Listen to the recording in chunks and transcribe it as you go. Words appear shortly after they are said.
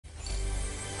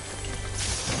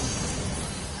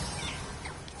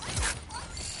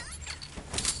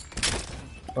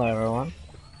Hello everyone,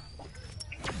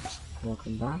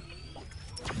 welcome back.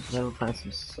 Today we're playing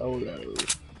some solo.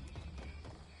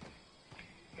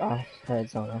 I heard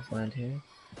someone else land here.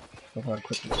 I thought I'd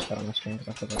quickly just shut on the stream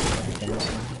because I forgot to play the game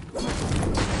now.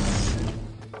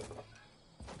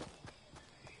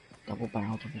 Double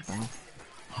barrel.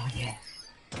 Oh yes.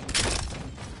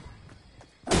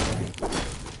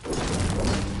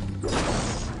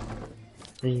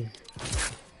 Please.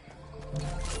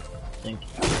 Thank you.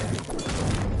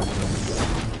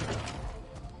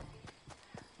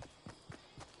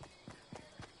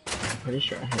 I'm pretty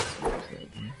sure I hit something today,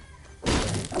 dude.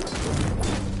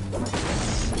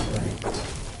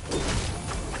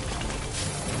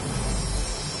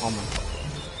 Oh my god.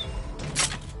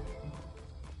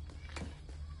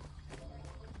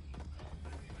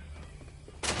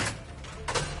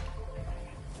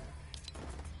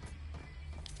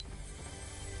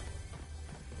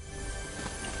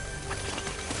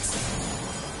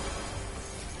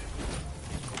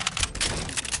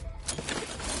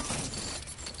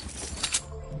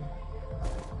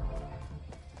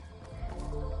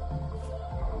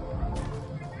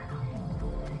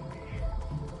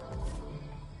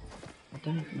 I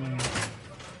don't know.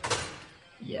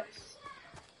 Yes.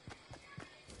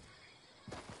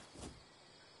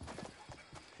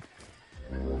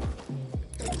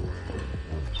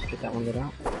 Just get that one lit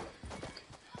out.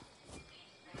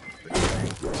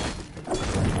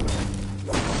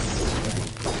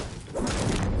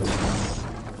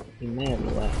 He may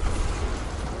have left.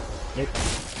 Nope.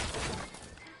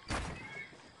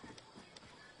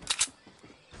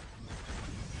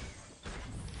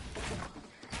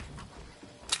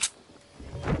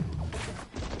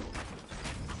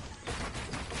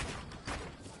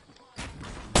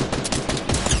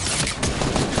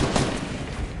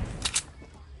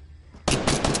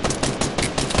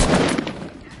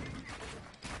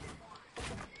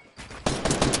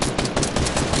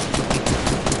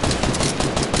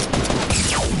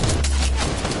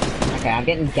 Okay, I'm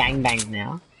getting gangbanged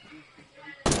now.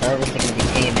 They're obviously going to be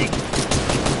teaming,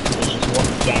 which is what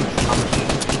the game's come to.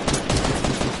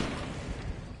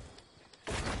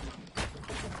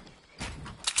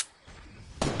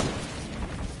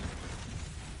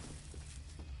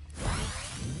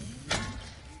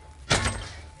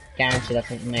 Guarantee that's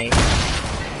not me.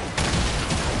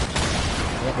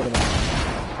 Look at that.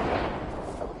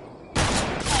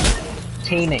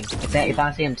 Teaming. If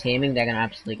I see them teaming, they're going to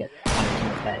absolutely get punched in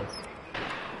the face.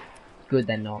 Good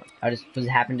they're not. I just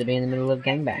happened to be in the middle of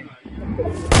gangbang.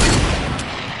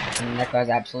 And that guy's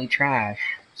absolutely trash.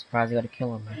 Surprised I got to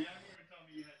kill him.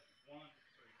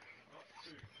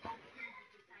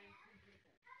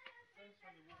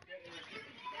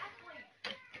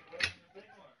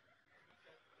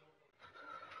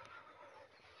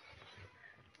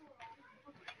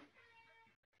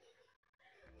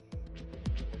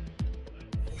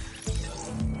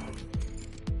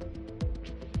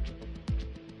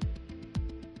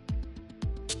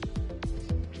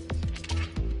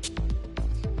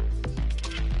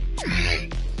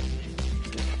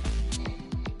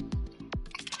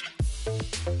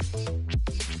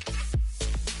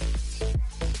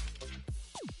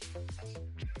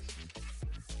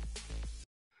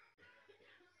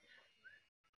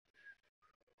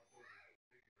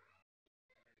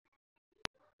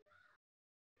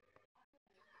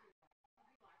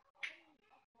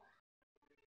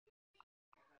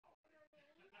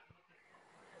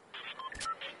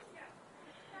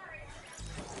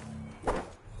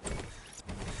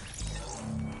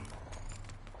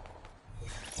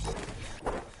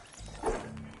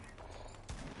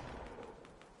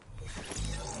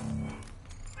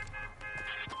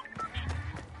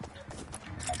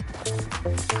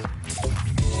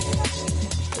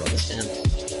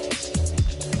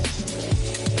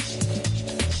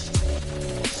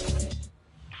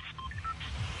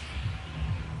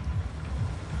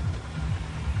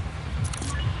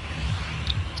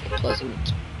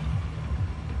 Pleasant.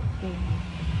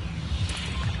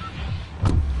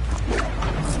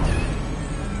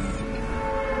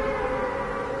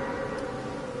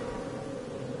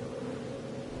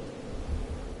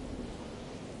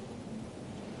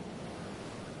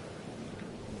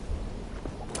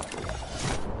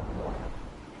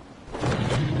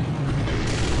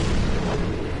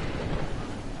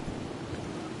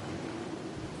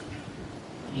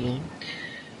 Yank.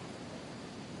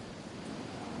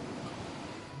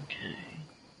 Okay.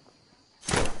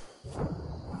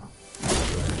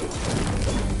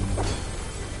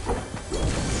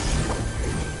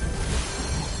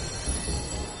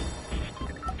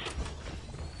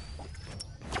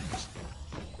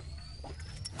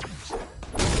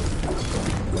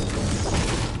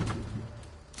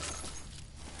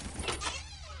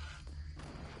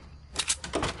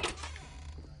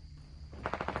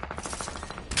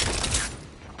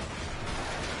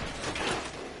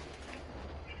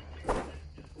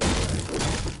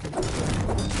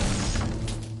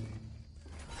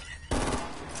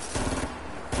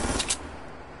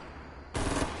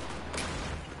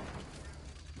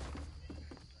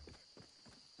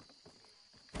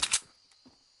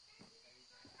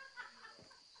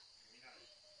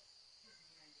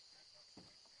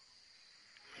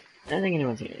 don't think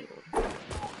anyone's here anymore.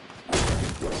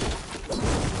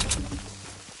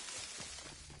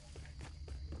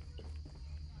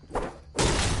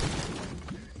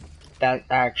 That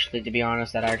actually, to be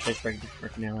honest, that actually freaked the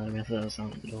frickin' hell out of me. I thought there was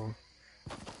someone at the door.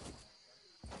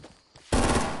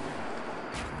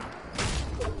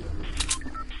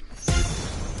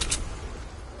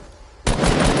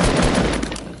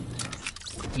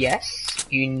 Yes,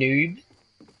 you noob.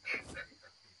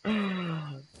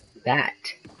 That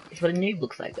is what a noob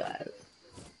looks like, guys.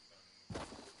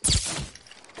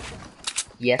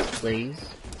 Yes, please.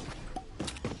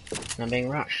 I'm being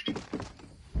rushed.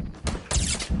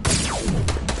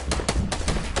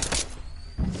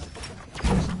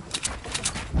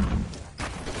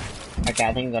 Okay,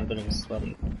 I think I got a bit of a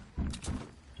sweaty.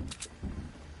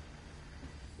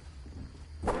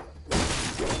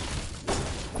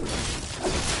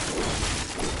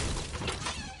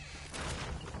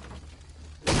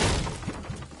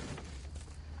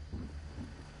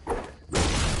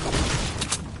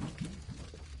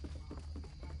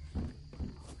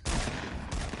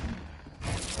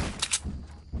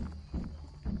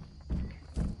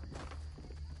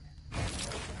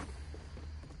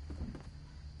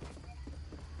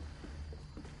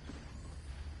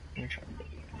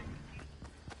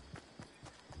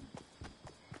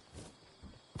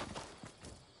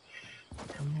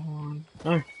 Come on.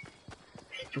 No.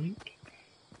 Drink.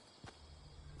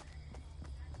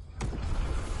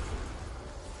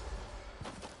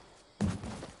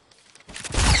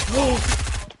 Oh.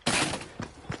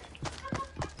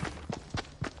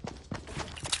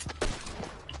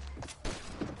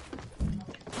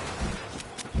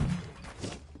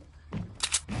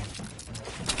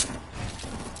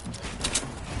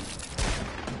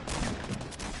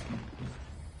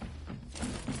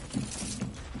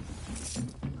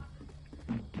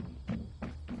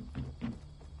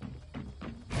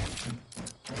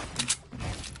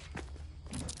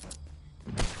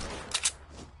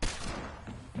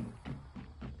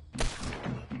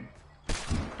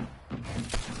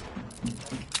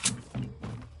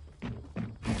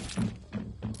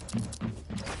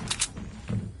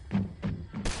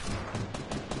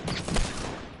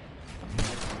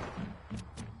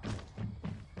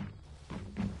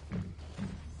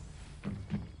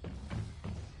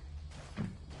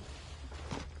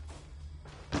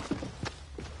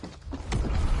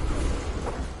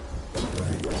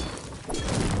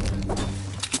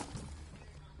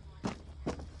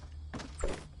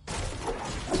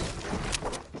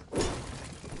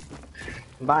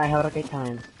 Bye, have a great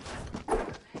time.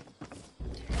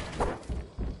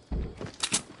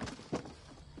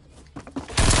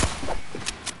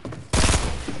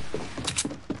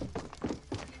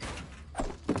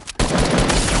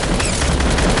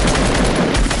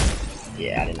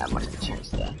 Yeah, I didn't have much of a chance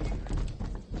there.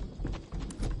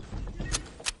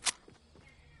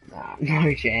 Nah,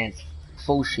 no chance.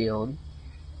 Full shield.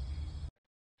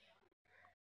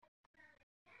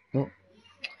 Oh,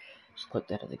 just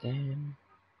clicked out of the game.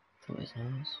 It's always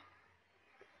nice.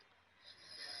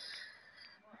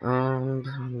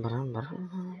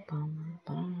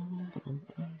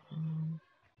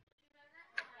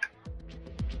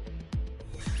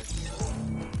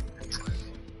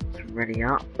 Ready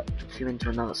up. See you into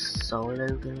another solo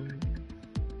game.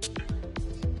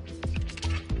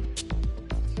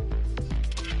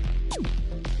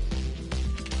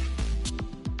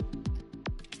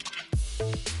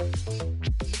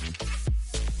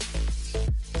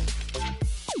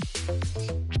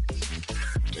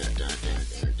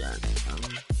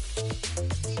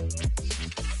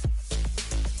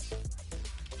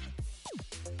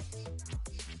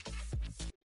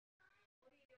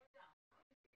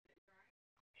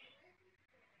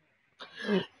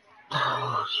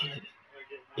 Oh shit.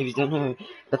 If you don't know,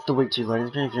 that's the week 2 loading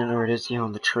screen. If you don't know where it is, here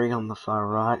on the tree on the far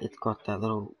right, it's got that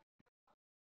little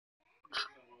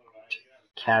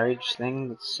carriage thing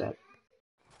that's set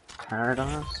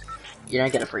paradise. You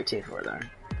don't get a free tier for it though.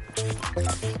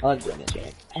 I like doing this,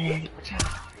 Jack. Hey, what's up?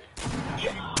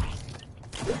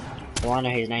 Well, I know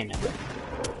his name now.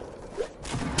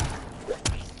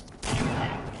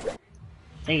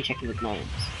 Then you check with names.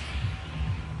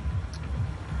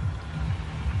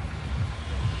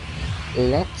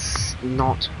 Let's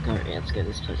not go. Yeah, let's go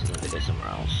this place and then go somewhere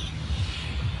else.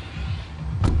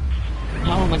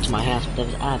 I went to my house, but there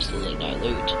was absolutely no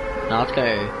loot. Now let's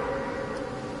go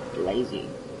lazy.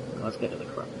 Let's go to the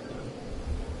Crockett Zone.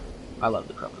 I love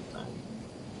the Crockett Zone.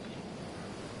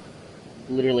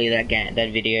 Literally that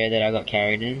video that I got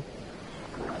carried in.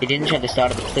 It didn't show the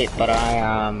start of the clip, but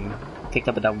I picked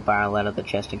up a double barrel out of the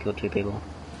chest and killed 2 people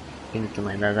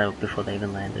instantly. That was before they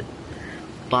even landed.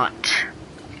 But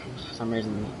some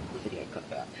reason the video cut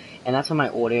out. And that's when my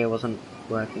audio wasn't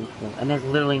working for, and there's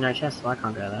literally no chest, so I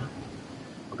can't go there.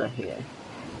 I'll go here.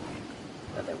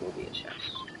 But there will be a chest.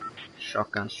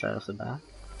 Shotgun straight off the bat.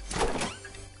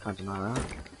 Can't deny that.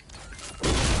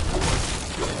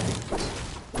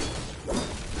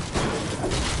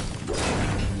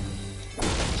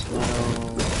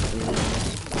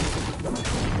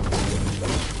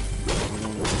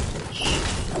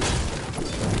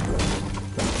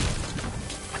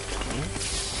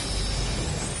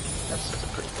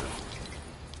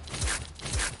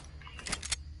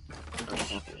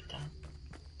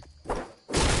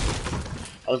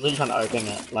 I was literally trying to open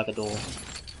it like a door.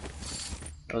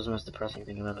 That was the most depressing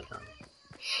thing I've ever done.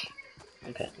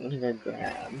 Okay, I'm gonna go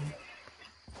grab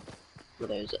one of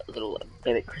those little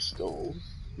baby crystals.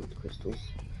 Not the crystals.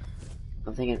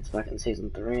 I'm thinking it's back in season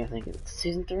 3. I think it's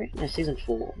season 3? No, season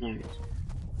 4. No,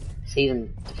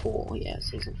 season 4. Yeah,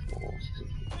 season 4. Season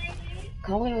 4.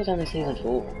 Can't believe it was only season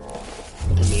 4.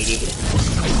 With the media game.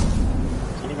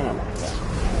 It's not even that long ago.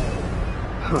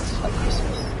 Oh, it's like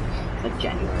Christmas. Like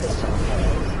January or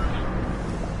something.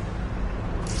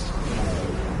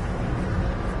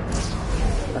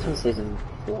 That's when season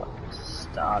 4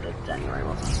 started, January,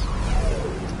 wasn't it?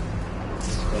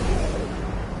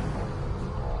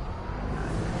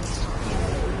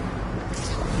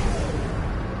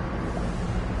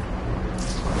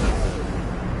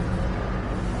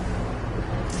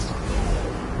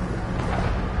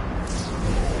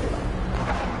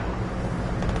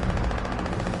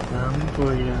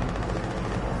 For you.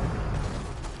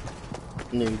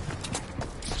 Noob.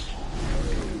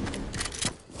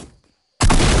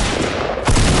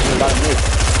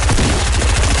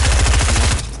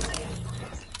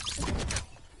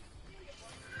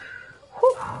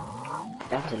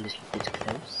 That was a little bit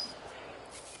close.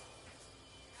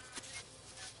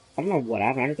 I don't know what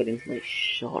happened, I just got instantly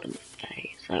shot in the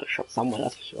face. I got shot somewhere,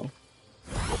 that's for sure.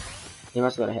 He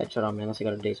must have got a headshot on me, unless he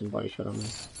got a decent body shot on me.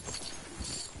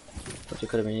 Which it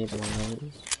could have been either one of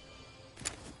those.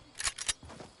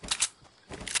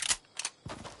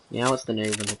 Yeah, what's the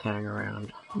noob when they're carrying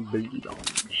around BB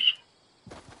bombs?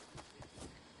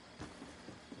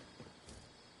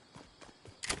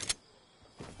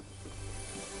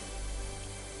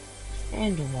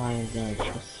 And why is there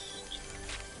just...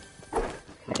 I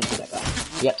can see that guy.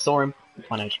 Yep, saw him.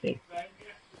 1 HP.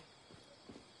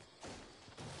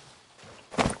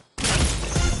 I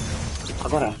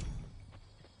gotta...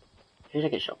 Who did I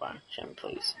get shot by? Show me,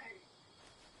 please.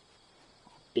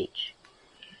 Bitch.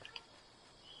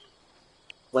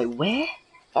 Wait, where?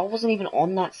 I wasn't even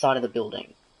on that side of the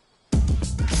building.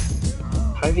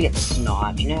 How do you get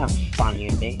sniped? You know how funny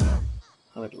it'd be?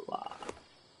 I would laugh.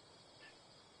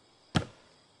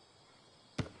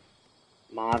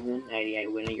 Marvin,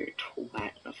 88 winner, you're a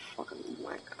twat and a fucking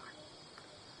wanker.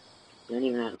 You don't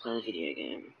even know how to play the video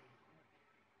game.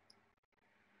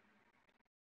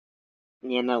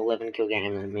 Yeah, no 11 kill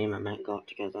game that me and my mate got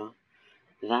together.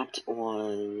 That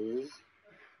was...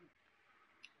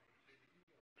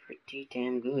 pretty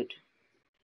damn good.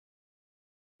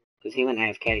 Because he went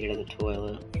AFK to go to the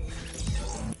toilet.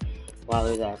 While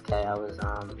he was AFK,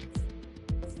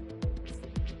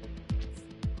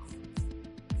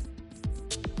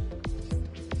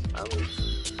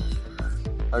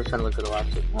 I was trying to look at the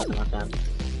last two. Wasn't my fan.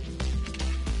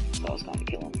 So I was trying to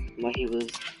kill him. But he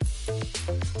was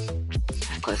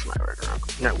close to my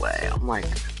Ragnarok. No way.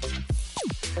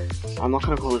 I'm not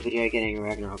gonna call the video getting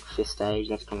Ragnarok 5th stage.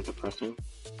 That's kind of depressing.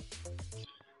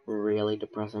 Really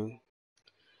depressing.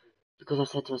 Because I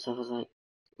said to myself, I was like,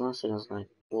 last year I was like,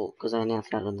 well, because I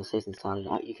announced that when the season started.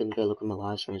 You can go look at my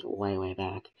live streams way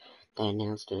back. They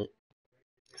announced it.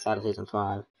 Started season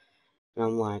 5. And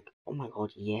I'm like, oh my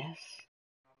god, yes.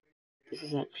 This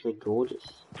is actually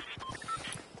gorgeous.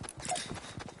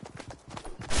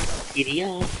 Giddy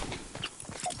up.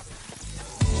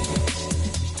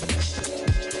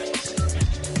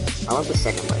 I love the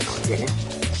second way on, didn't you?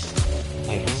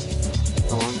 Wait,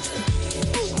 huh? On.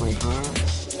 Wait, huh?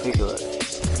 Pretty good.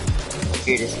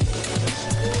 Here it is.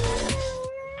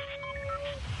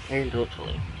 Very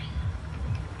thoughtfully.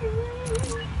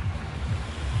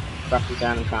 Practice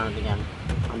down and trying it again.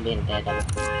 I'm being a daredevil.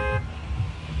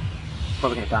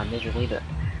 Probably gonna die miserably, but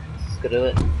let's go do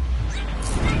it.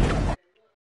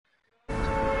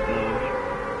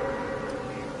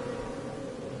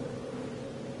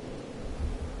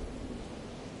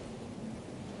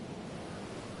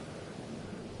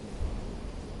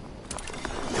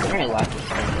 I really like this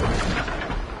one.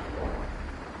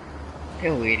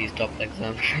 How weird his top legs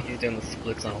are. He's doing the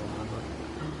splits on a line.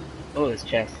 Oh, this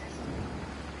chest.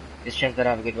 This chest better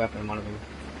have a good weapon in one of them.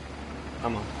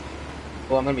 Come on.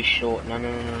 Oh, I'm gonna be short. No, no,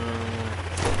 no, no, no, no.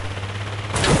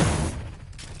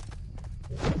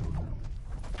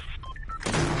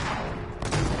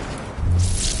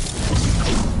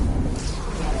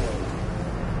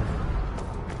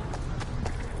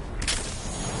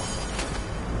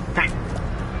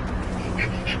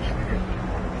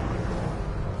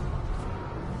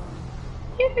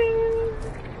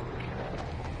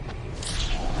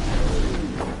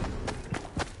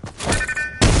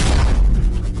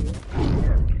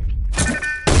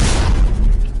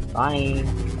 Bye.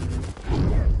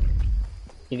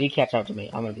 If you catch up to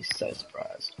me, I'm gonna be so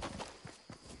surprised.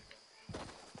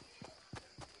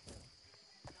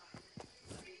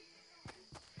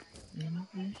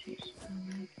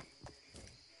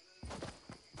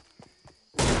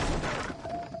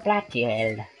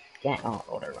 Flathead. Yeah, oh,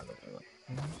 order run.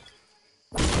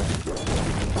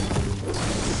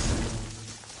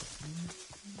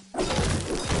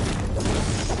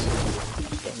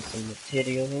 Getting some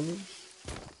materials.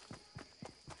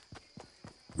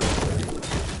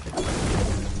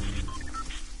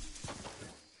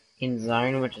 In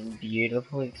zone, which is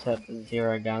beautiful, except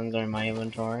 0 guns are in my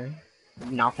inventory.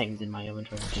 Nothing's in my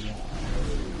inventory.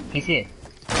 He's here.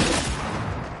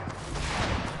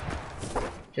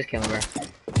 Just kill him, bro.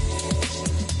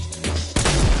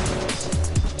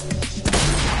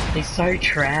 He's so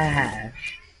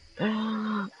trash.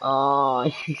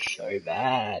 Oh, he's so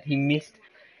bad. He missed.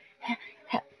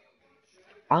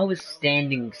 I was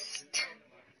standing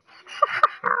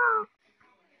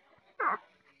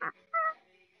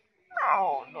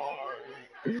Oh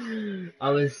no. I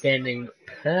was standing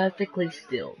perfectly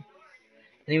still.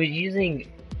 And he was using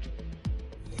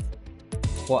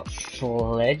what,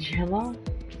 sledgehammer?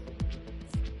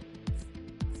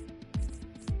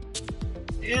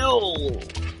 Ew!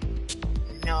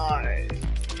 No.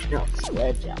 Not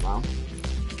sledgehammer.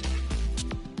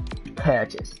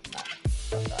 Purchase.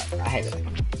 No. I hate it.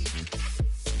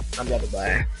 I'm the other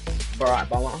way. Bright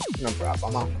bomber. Not bright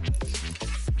bomber.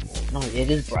 No,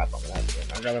 it is bright bomber, that's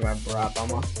it. I'd rather have bright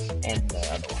bomber and the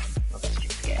other one. Not that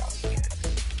stupid chaos.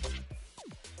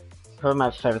 Probably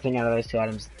my favorite thing out of those two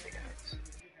items is the pickaxe.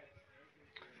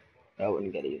 I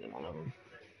wouldn't get either one of them.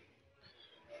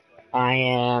 I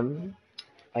am.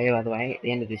 Oh yeah, by the way, at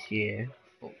the end of this year,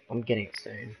 well, I'm getting it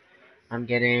soon. I'm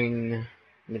getting.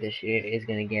 This year is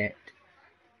gonna get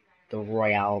the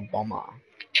Royale Bomber.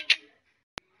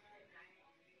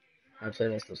 Hopefully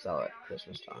they still sell it at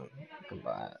Christmas time. I can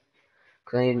buy it.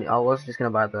 Cause I was just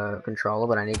gonna buy the controller,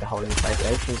 but I need to hold in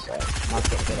PlayStation, so I might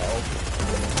get a bit old.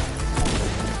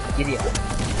 Giddy up.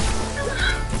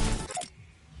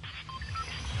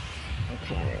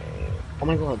 Okay. Oh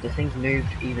my god, this thing's moved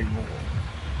even more.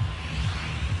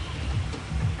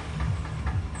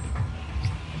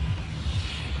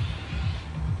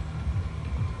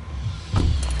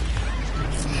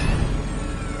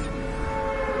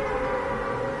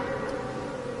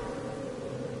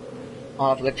 Oh, I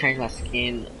have to change my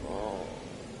skin. Oh.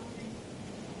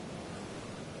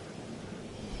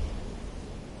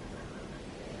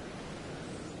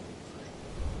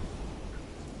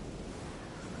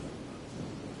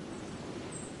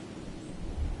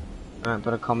 Alright,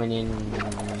 put a comment in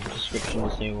the description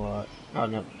to see what. Oh,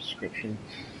 no, description.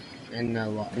 In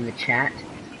the chat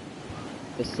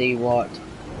to see where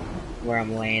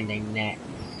I'm landing next.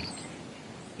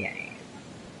 Yeah.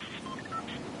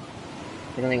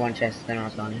 There's only one chest, then I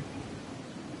was gone.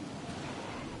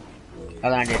 Oh,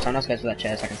 then I did. Someone else goes for that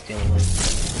chest, I can steal it.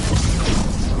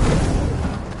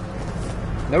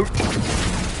 Nope.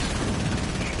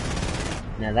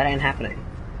 No, that ain't happening.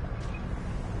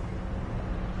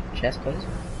 Chest, please.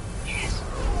 Yes.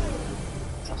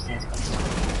 It's upstairs, please.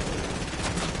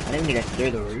 I didn't even go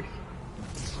through the roof.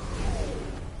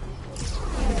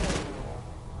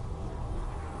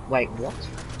 Wait, what?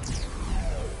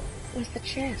 Where's the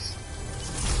chest?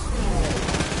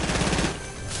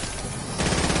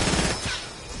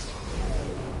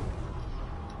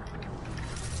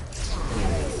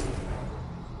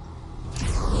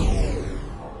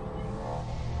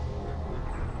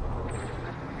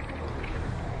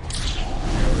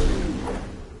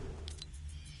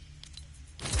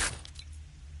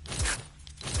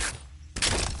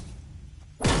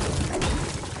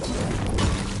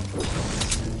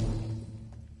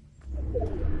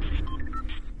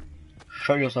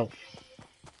 Show yourself.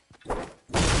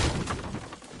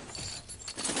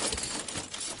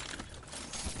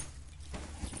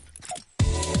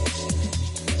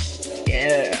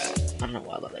 Yeah. I don't know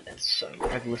why I love that dance so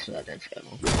much. I've listened to that dance so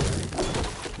long.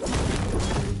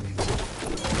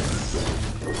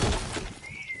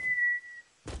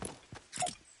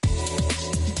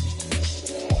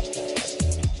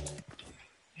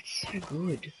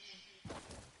 good.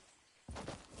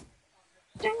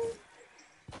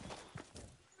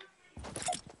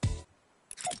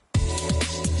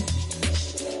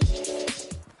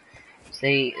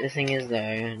 See, the thing is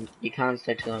though, you can't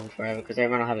stay too long forever because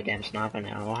everyone will have a damn sniper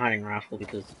now or hunting rifle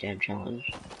because it's a damn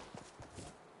challenge.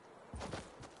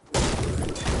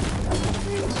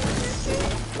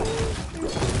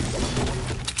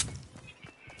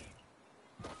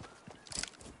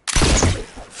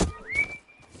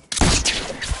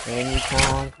 And you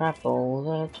can't grapple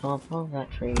the top of that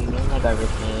tree. And I got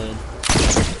ripped.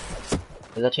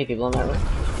 Is that 2 people on that roof?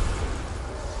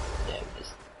 Yeah,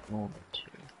 just more than 2.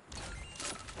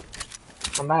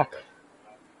 Come back.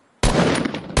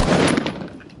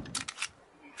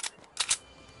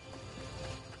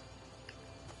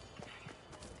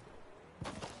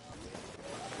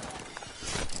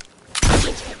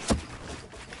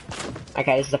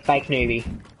 Okay, this is a fake newbie.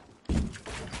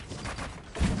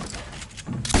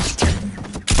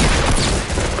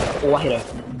 Oh, I hit her.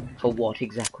 For what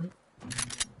exactly?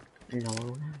 No.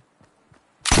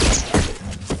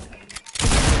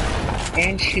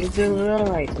 And she'll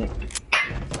delete it.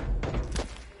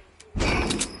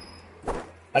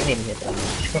 I didn't even hit that.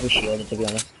 She's probably shielded, to be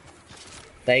honest.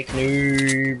 Fake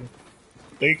noob.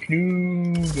 Fake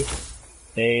noob.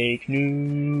 Fake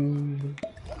noob.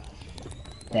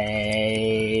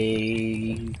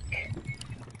 Fake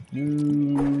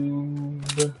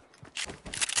noob.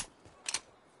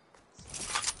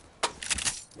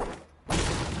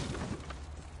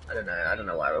 I don't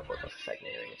know why I report the fake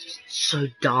noobing. It's just so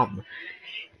dumb.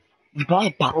 You buy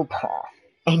a battle pass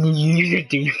and you use a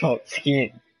default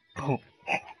skin.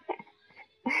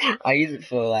 I use it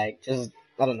for like just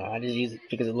I don't know. I just use it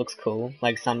because it looks cool.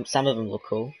 Like some of them look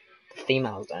cool. The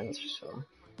females don't, that's for sure.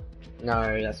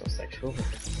 No, that's not sexual.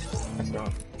 That's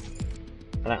not.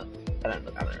 I don't really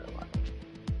like it.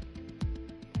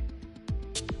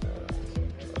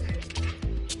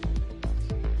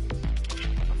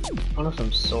 I don't know if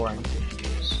I'm soaring.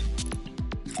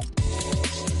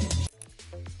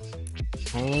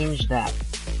 Change that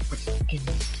freaking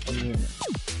skin.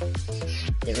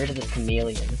 Get rid of the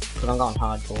chameleon, because I'm going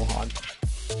hardcore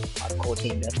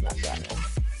team deathmatch right now.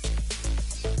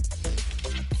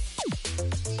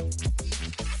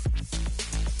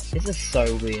 This is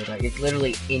so weird, like it's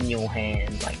literally in your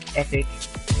hand, like epic.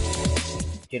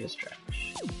 You're just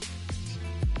trash.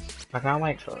 I can't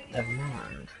wait for it, never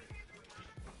mind.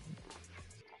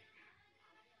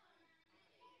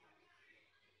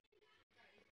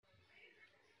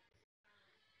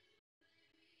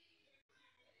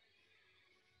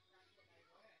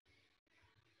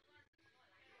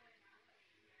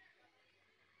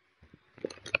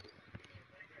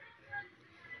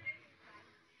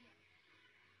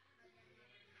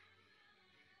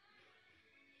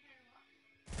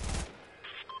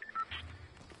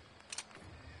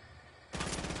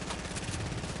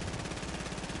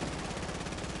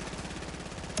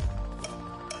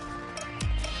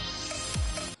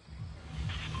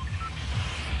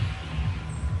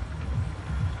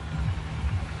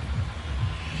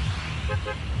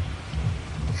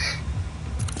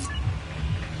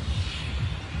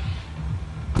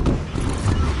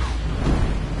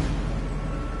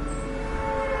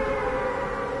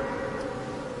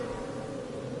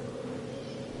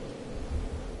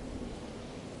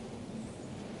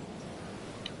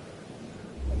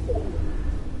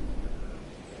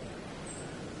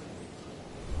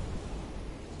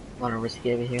 Want to risk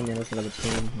it over here and then there's another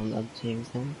team on the other team's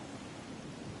thing.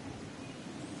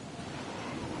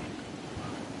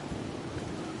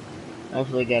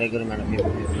 Hopefully get a good amount of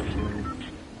people here for 2 minutes.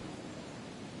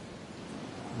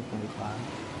 25.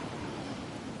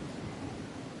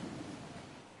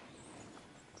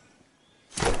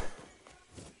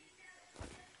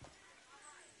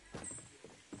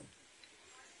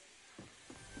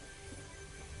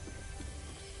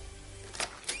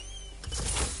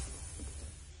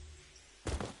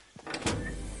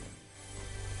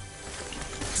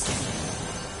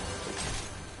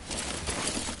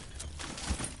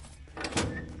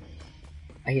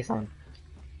 I hear someone.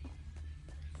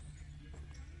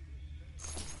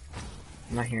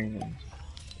 I'm not hearing them.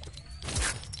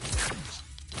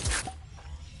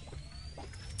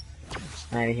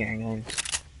 I'm not hearing them.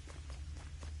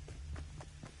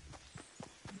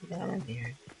 Yeah, I'm not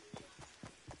hearing.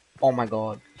 Oh my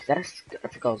god. Is that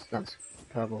that's a ghost? That's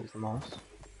purple, the moss.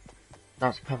 No,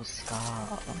 it's a purple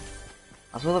star.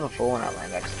 I saw that before when I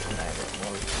landed, I just didn't know what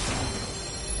it was.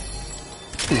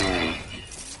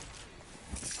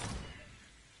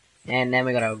 And then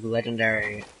we got a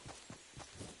legendary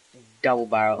double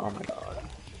barrel, oh my god.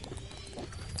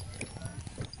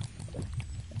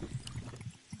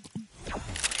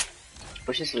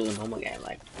 push this to the normal game,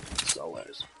 like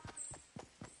solos.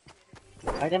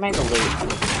 Like they make the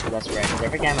loot less rare, because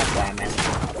every game I play, man,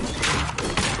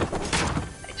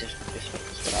 I just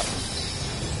split up.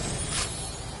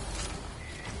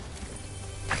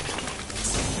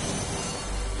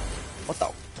 What the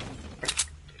frick?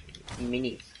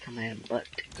 Minis come out of butt.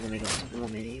 Let me go to more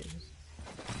minis.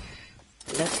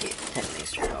 Let's see, 10 minis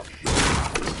straight off.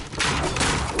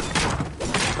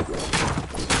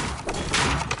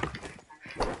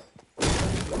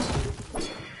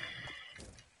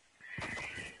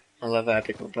 I love that I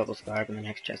pick up a purple scarf and the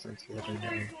next chest and it's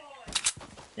legendary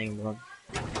thing blood.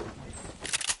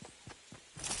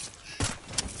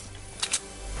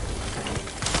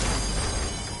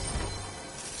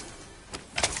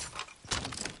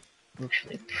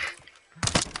 Actually,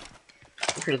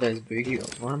 look at those booty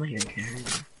rolls. Why am I even carrying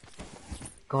them?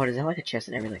 God, is there like a chest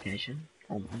in every location?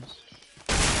 Almost.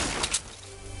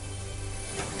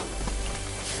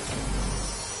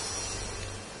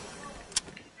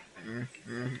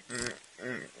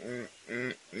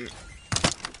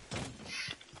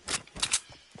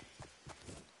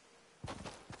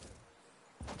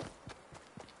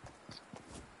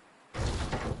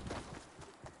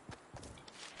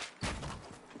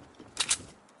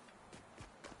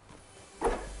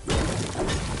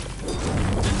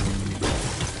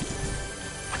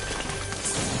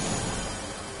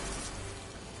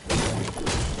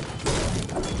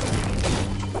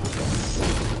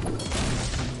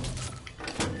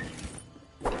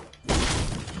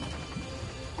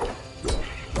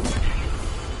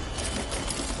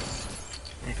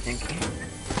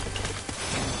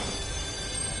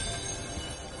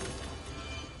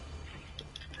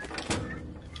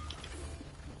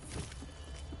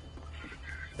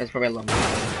 That's probably a long time.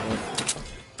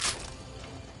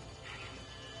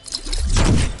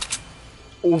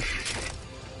 Oof.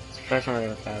 It's the first one I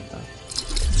ever found though.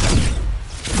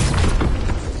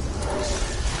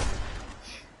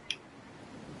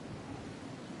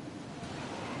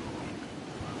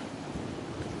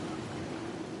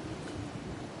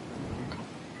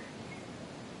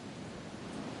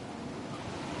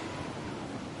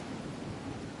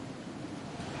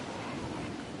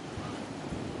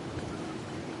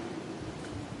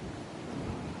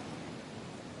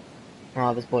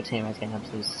 Oh, this poor teammate's getting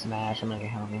absolutely smashed. I'm gonna go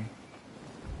help him.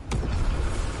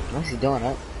 What's he doing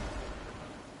it?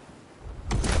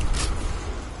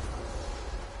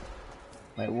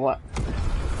 Wait, what?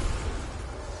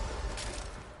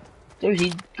 Dude,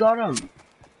 he got him!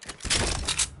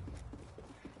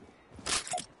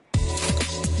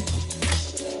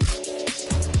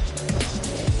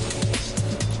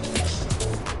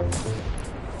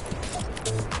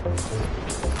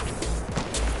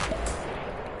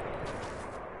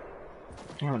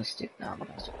 I want to stick now. I'm not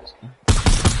gonna stick this guy.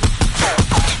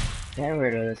 Get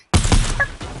rid of this.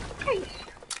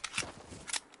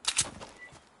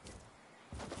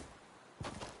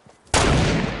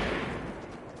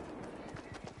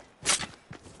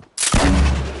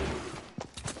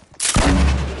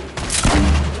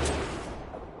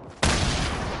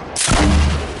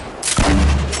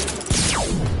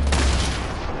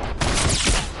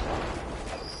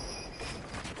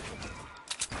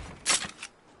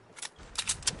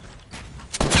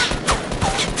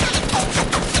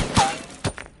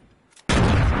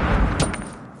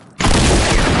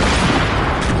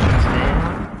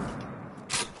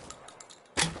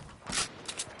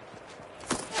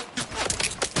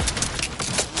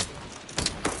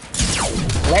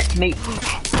 Let me.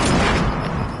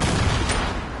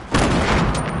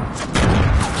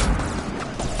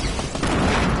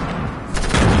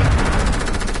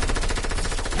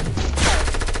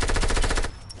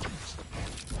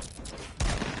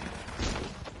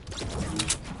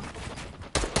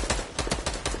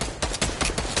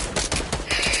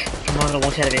 Come on, I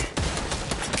won't out of here.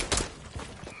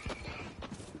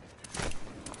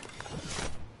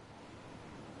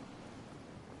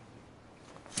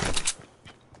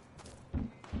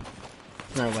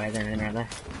 No way, there's an enemy right there.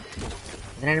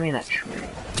 There's an enemy in that tree.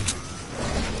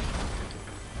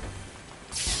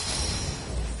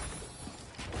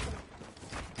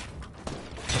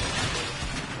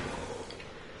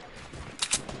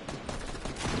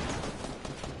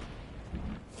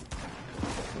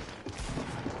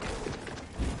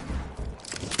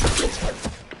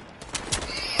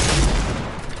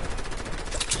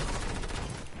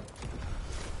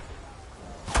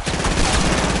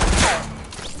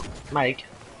 Mike.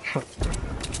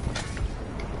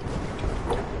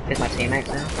 Here's my teammates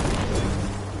now.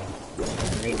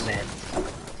 I need meds.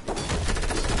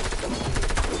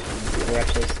 They're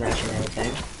actually smashing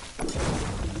everything.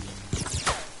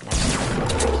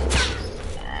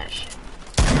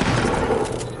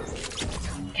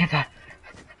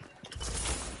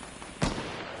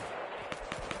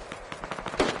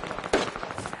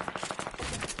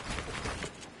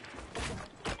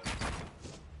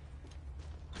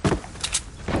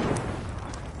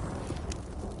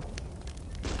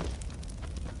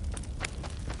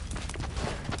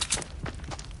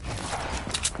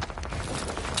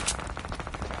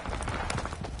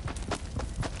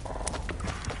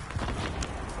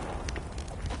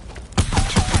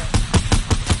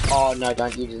 Oh no,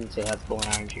 don't you didn't see that's blue and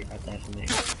orange right there for me.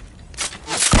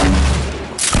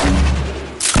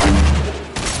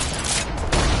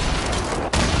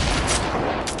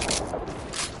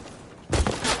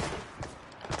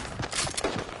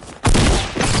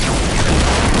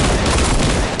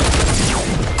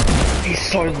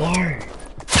 He's so low.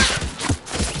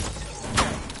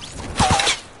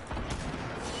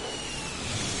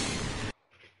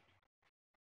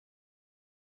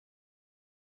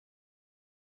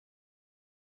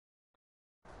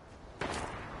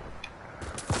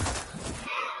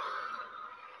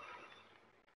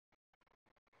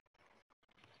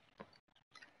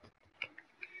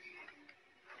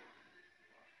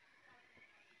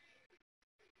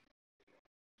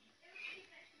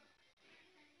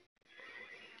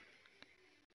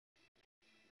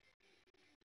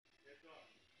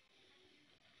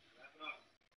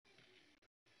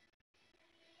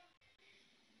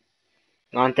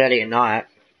 $9:30 at night.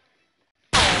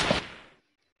 I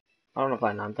don't want to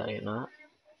play 9:30 at night.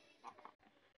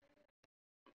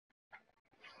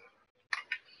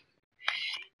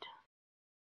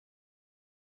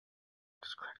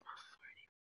 Just crack my throat.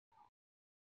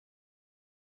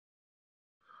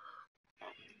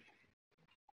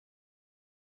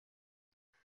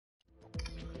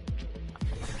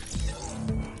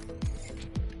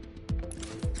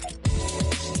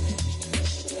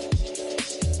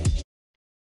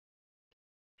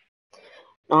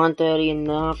 9:30 in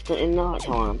night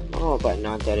time. Oh, about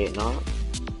 9:30 at night.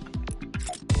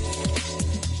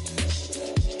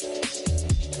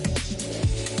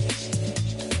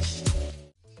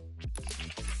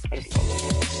 I just love it.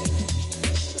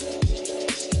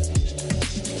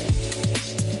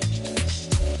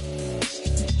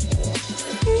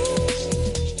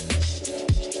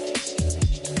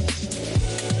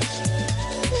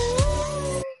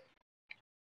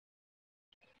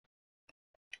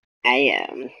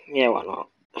 Yeah, why not?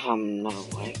 If I'm not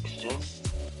awake still.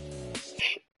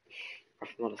 Or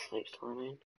if I'm not asleep still, I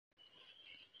mean.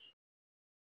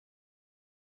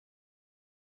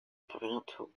 Probably not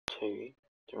till 2,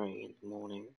 3 in the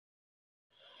morning.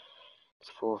 It's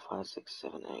 4, 5, 6,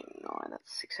 7, 8, 9.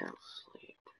 That's 6 hours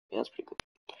sleep. Yeah, that's pretty good.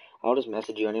 I'll just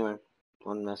message you anyway.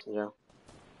 On Messenger.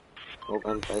 Or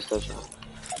on PlayStation.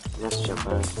 Messenger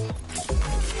first.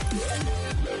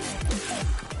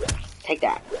 Take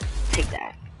that. Take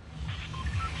that.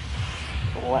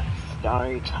 Let's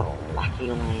go to Lucky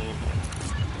Land.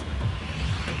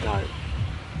 No.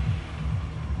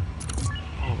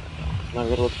 Oh my god. No, we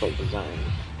gotta look for the zone.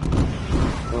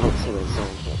 Well, let's see what the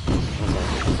zone is.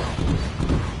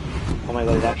 Oh my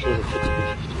god, it actually is a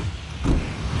 50-50.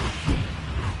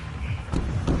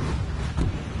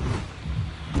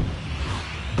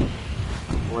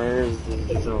 Where is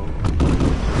the zone?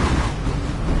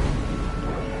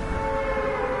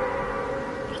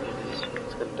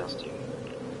 Let's go to Dusty.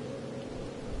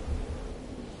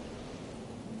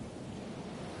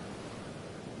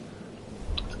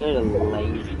 Let's go to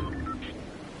Lazy.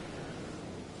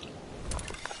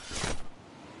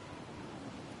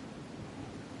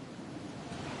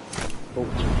 Oh,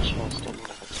 chest, I'm not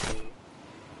a tree.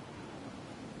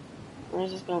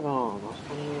 Where's this guy gone? I was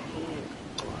playing with him.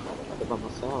 I did by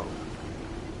myself.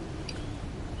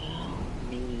 Help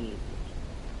me.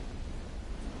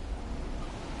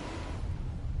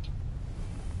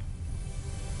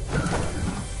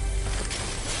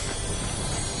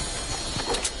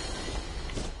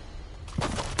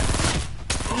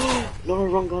 No,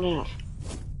 wrong gun out.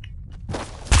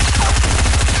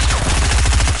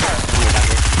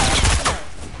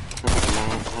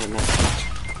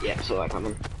 Yeah, so I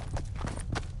coming.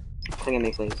 Cling at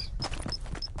me, please.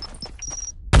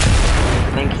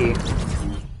 Thank you.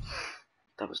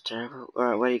 That was terrible.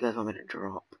 Alright, where do you guys want me to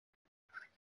drop?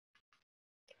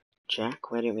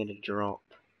 Jack, where do you want me to drop?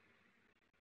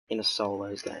 In a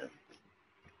solos game.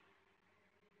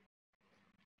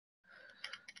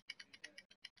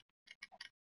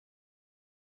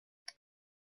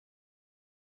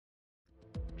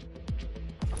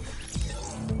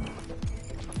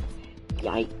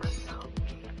 Yikes.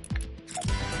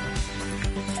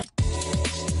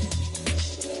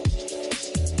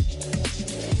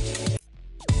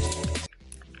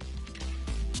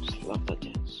 Just love that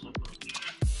dance so much.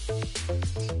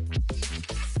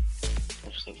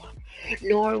 Actually, what?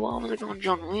 No, why was I going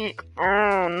John Wick?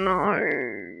 Oh no.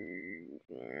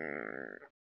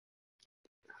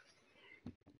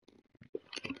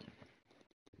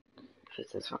 It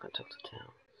says fucking Tilted Towers.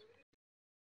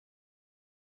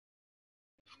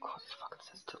 Of course it fucking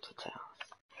says Tilted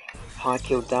Towers. High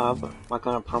kill dub, am I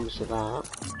gonna promise you that?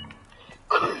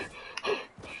 I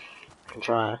can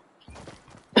try.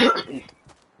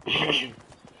 See,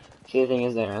 the thing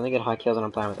is, I only get high kills when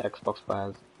I'm playing with Xbox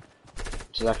players,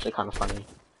 which is actually kind of funny.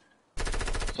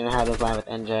 You know how they're playing with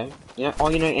NJ? You know,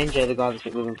 NJ, the guy we've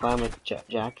been playing with,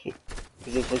 Jack. He's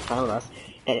playing with us,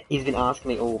 and he's been asking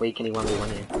me all week, and he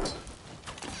 1v1 here.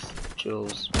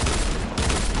 Jules.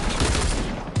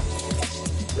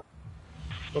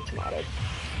 Get tomatoed.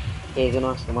 Yeah, he's been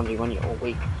asking 1v1 you all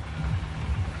week.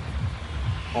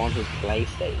 On his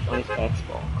PlayStation, on his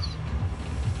Xbox.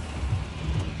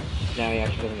 Now he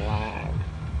actually doesn't lag.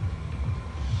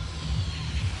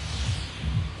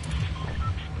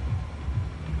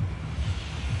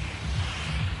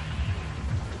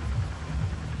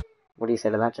 What do you say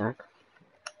to that, Jack?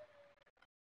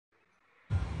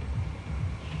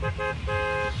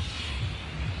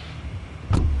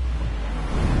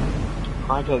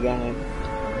 Hydro game.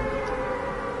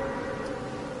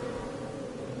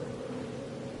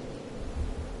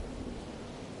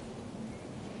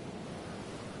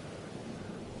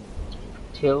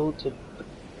 Tilted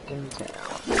fucking town.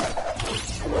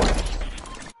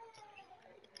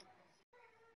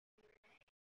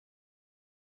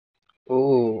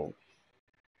 Ooh.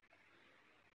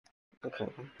 Okay.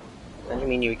 That doesn't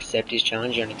mean you accept his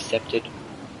challenge, you're unaccepted.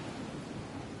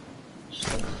 Just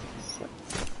accept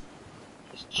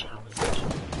his challenge.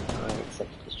 I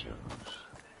accepted his challenge.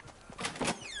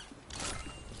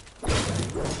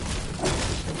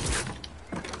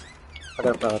 I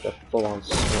gotta play like a full-on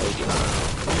slow challenge.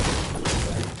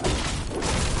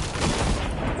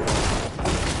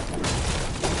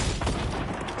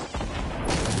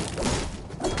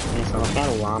 Yeah, so I found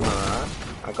a llama, right?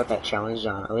 I got that challenge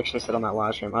done. I literally said on that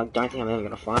live stream, I don't think I'm ever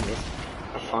gonna find this.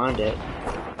 I find it,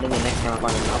 then the next time I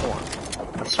find another one.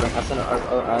 I took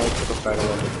a photo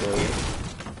of it for you,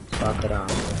 so I could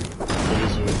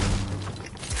use you,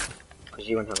 because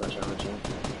you wouldn't have that challenge yet.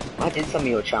 I did some of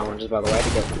your challenges, by the way, to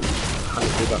get 100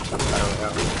 V-Bucks from Battle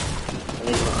Royale. I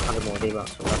need 100 more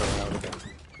V-Bucks from Battle Royale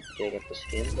to get the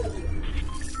skin. So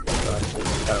I just need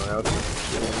Battle Royale.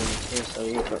 Yeah, so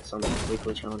you got some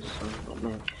weekly challenges, so, oh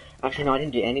man. Actually, no, I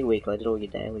didn't do any weekly, I did all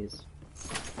your dailies.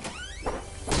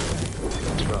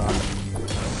 That's right.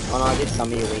 Oh no, I did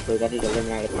some of your weeklies, I did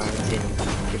eliminate opponents in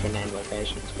different named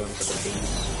locations, films of the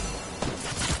beats.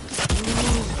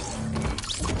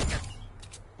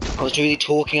 I was really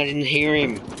talking, I didn't hear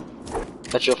him.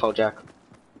 That's your fault, Jack.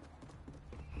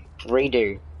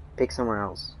 Redo. Pick somewhere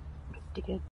else.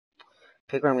 Dickhead.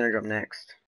 Pick where I'm gonna drop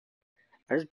next.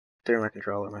 I just threw my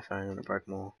controller on my phone and it broke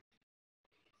more.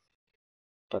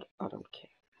 But I don't care.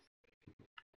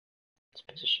 It's a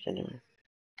piece of shit anyway.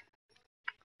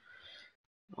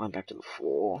 I went back to the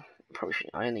floor. Probably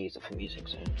should. I only use it for music,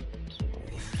 so.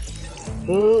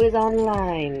 Who is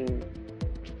online?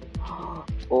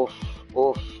 Off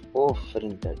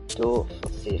in the door.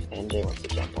 Let's see if NJ wants to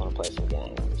jump on and play some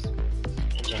games.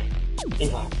 NJ,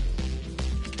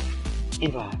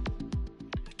 invite.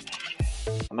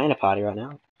 Am I in a party right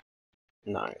now?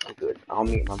 No, I'm good. I'll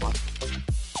mute my mic.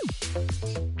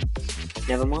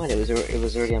 Never mind, it was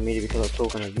already unmuted because I was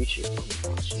talking on YouTube.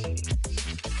 Oh,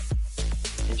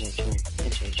 NJ join.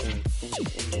 NJ join.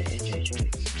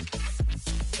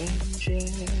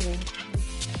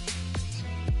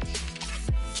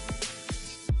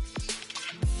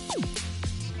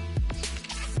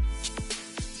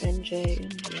 NJ.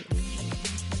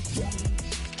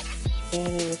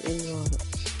 Spamming with invites.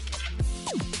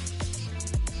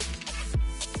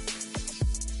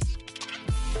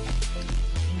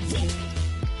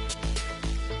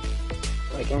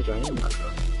 I can't join him.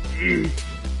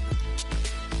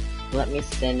 Let me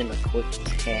send him a quick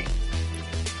text.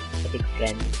 A big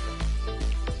friend.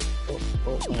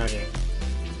 What did I do?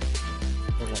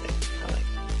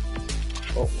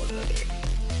 What did I do?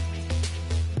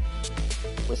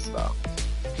 Whisper.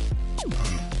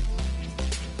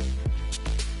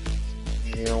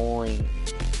 Join.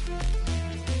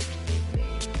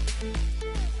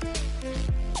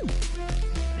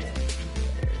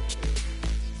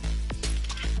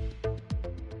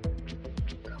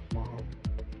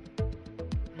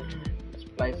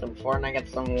 Play some Fortnite, get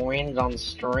some wins on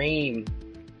stream.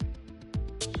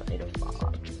 I need a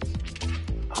fart.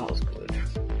 That was good.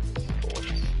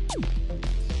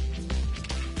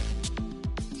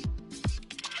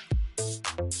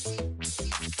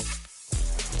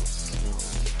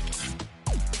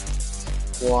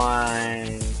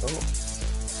 One. Oh.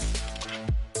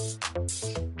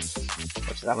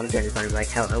 Which is I'm gonna do is like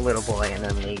hello little boy and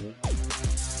then leave.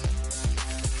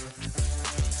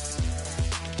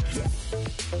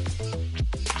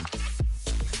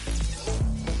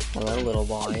 Hello, little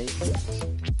boys.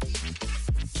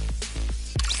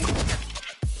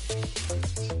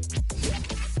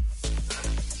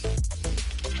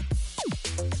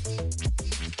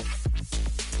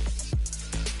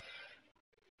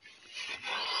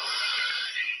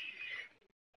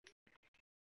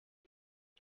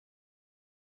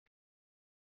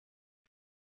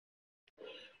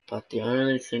 But the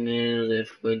only thing is,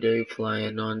 if we do play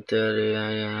at 9:30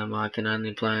 AM, I can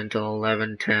only play until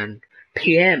 11:10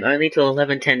 PM. Only till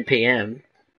 11:10 PM.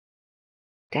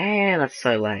 Damn, that's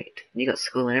so late. You got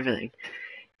school and everything.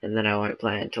 And then I won't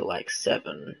play until like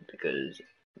 7 because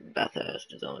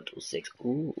Bathurst is on until 6.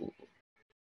 Ooh.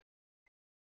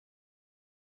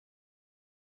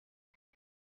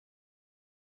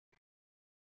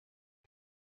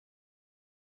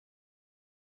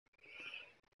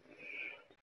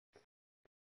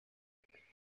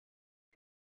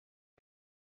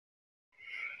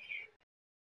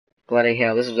 Bloody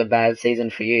hell, this was a bad season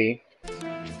for you.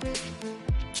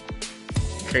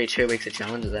 2 weeks of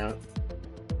challenges out.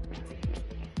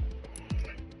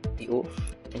 The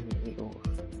off, and the off.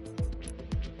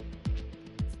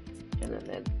 And then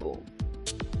there's boom.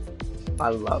 I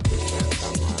love this game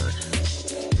so much.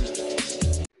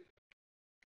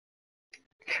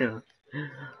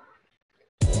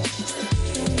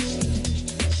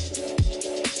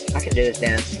 I can do this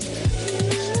dance.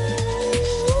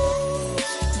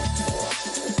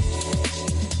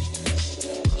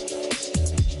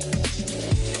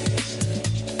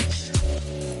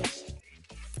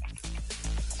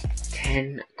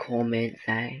 Comments,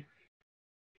 eh?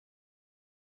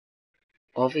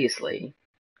 Obviously.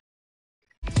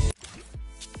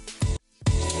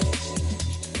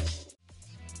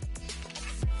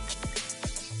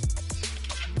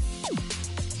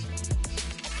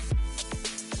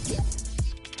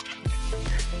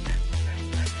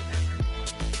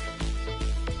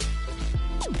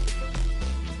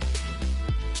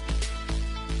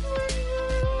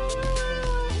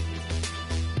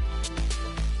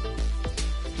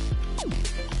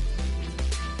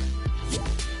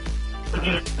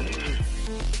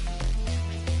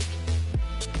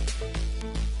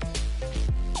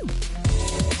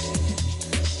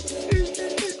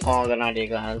 Oh, good idea,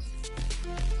 guys.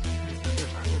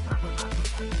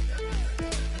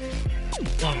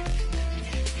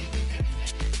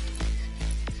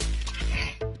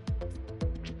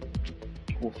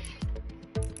 Oof.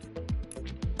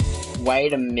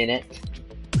 Wait a minute.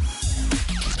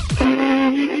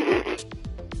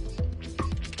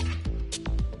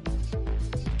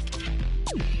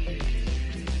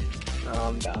 Oh,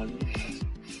 I'm done.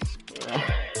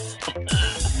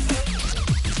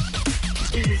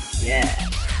 Yeah,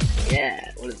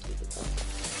 yeah. What is this?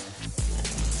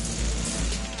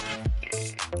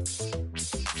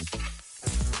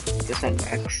 This one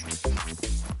works.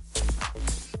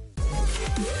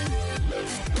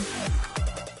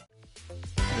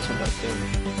 This one does too.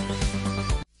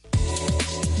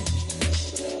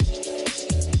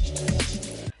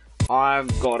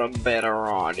 I've got a better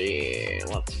idea.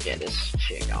 Let's get this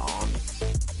chick on.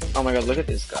 Oh my god, look at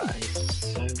this guy.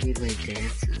 He's so weirdly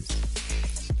dances.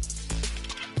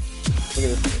 Look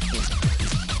at this.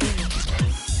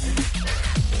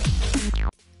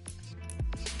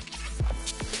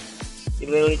 You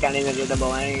literally can't even do the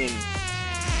balloon.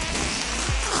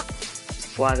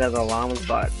 Flies out the llama's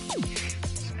butt.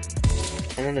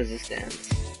 And then there's this dance.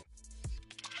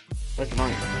 Where's the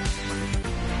phone?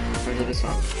 Or is it this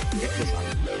one? It's this one.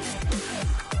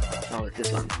 No, it's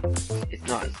this one. It's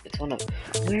not. It's one of...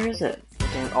 Where is it?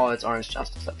 Oh, it's Orange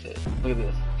Justice, that's it. Look at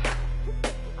this.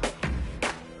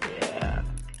 Yeah.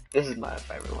 This is my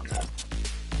favorite one now.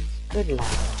 Good luck.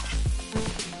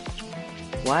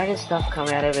 Why does stuff come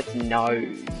out of its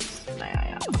nose? May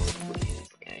I ask, please,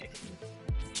 game?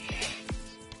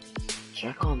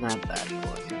 Check on that bad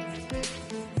boy.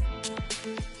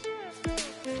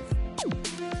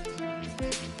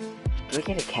 Do we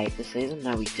get a cake this season?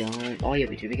 No, we don't. Oh yeah,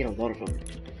 we do. We get a lot of them.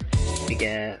 We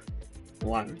get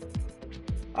one.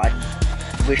 I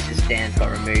wish the stands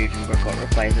got removed and got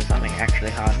replaced with something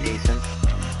actually half decent.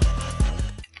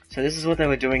 So this is what they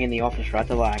were doing in the office, right?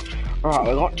 They're like, alright,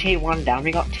 we got tier 1 done,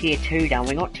 we got tier 2 done,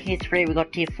 we got tier 3, we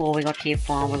got tier 4, we got tier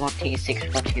 5, we got tier 6, we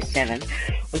got tier 7,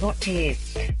 we got tier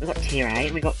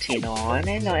 8, we got tier 9,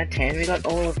 and 10, we got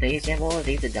all of these, yeah, all of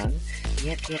these are done.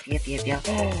 Yep.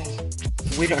 Oh,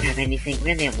 we don't have anything,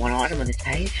 we only have one item on this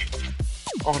page.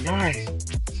 Oh no.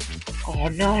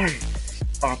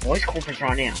 Alright, boys, conference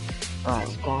right now.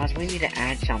 Alright, guys, we need to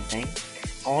add something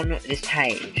on this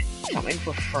page, something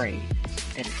for free,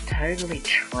 that is totally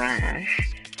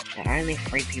trash, that only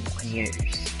 3 people can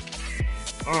use.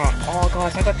 Alright, oh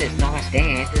guys, I got this nice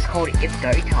dance, it's called It's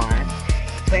Go Time.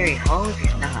 It's where he holds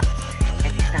his nuts,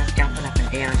 and he starts jumping up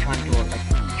and down trying to do it,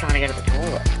 like, trying to go to the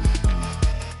toilet.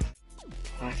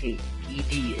 I see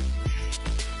idiots.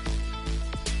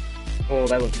 Oh,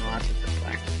 that was nice with the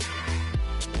black.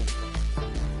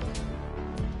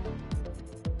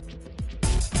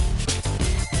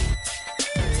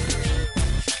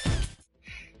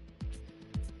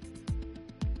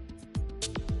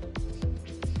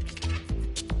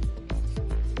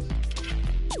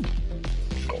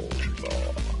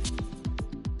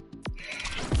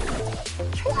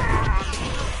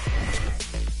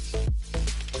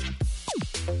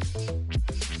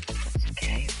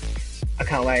 I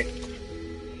can't wait.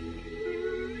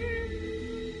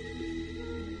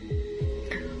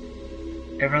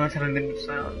 Everyone, let's have a minute of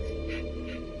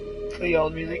silence for the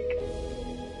old music.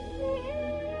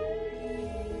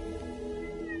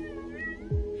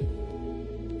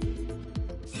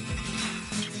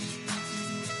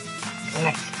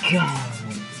 Let's go.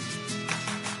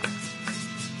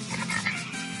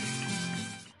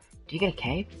 Do you get a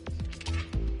cape?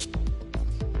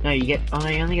 No, you get. Oh no,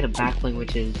 you only get a backbling,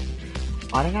 which is.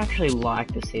 I don't actually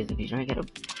like the season because you don't get a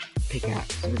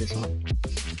pickaxe with this one.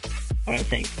 I don't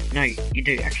think. No, you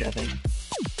do actually. I think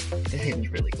this season's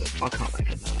really good. I can't wait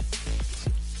for that.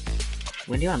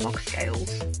 When do you unlock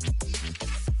scales?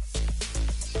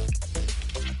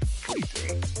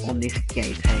 43 on this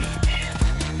gay page.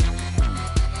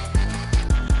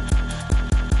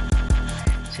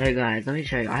 So guys, let me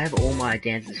show you. I have all my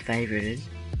dances favorited.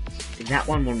 That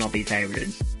one will not be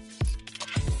favorited.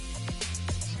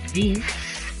 This,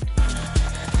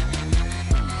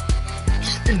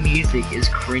 just the music is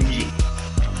cringy.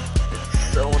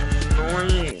 It's so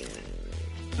annoying.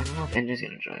 I don't know if Ender's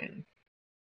gonna join.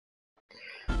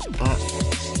 But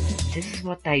this is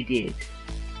what they did.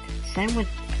 Same with.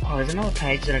 Oh, there's another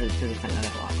page that there's a thing I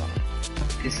don't like on it.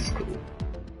 This is cool.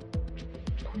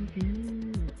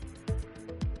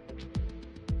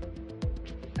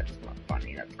 That's not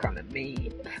funny. That's kind of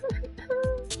mean.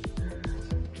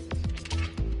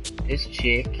 This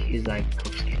chick is like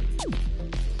cooking.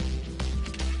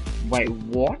 Wait,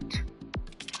 what?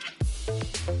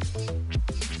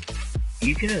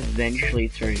 You can eventually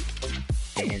throw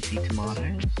fancy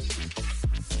tomatoes.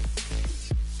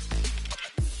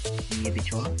 Yeah,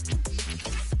 bitch, what?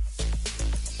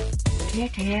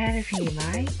 Get out of here,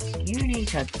 mate. You need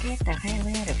to get the hell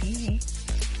out of here.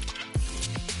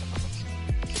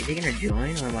 Is he gonna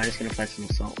join, or am I just gonna play some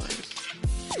solos?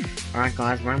 Alright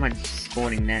guys, where am I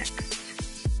spawning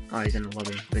next? Oh, he's in the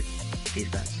lobby with these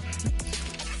guys.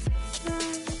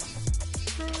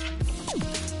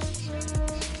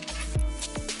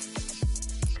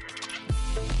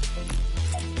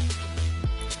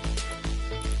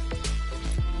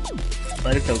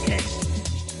 But it's okay.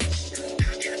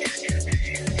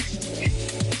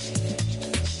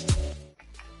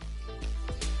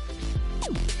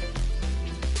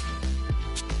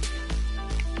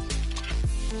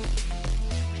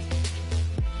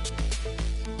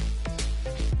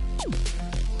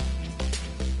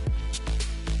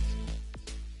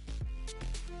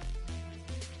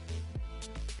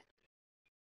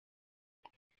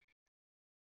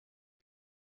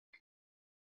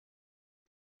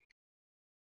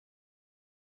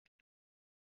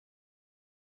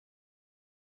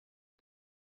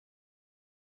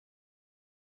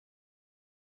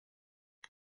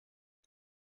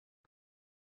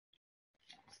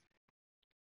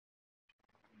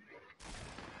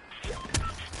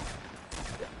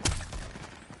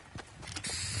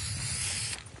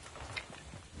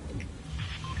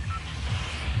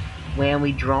 Where are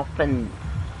we dropping,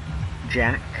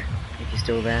 Jack? If you're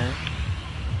still there,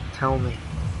 tell me.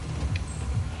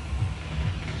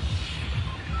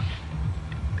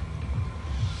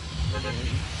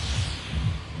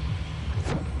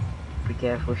 Be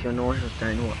careful if you're nauseous,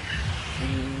 don't watch.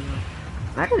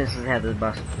 Imagine this is how the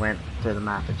bus went through the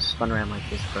map. It just spun around like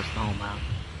this across the whole map.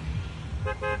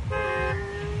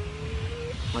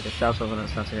 Like a cell phone and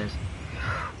stuff it is.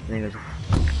 And then it goes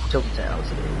tilted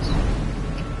tails it is.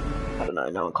 I don't know,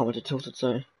 no one commented tilted,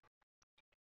 so.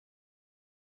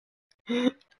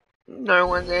 No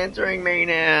one's answering me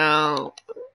now.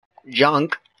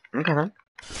 Junk. Okay then.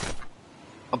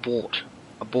 Abort.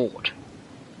 Abort.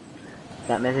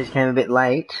 That message came a bit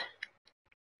late.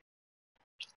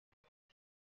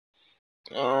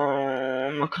 Oh,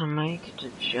 I'm not gonna make it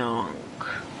to junk.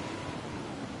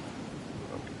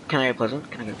 Can I go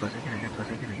pleasant? Can I go pleasant? Can I go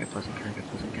pleasant? Can I go pleasant? Can I go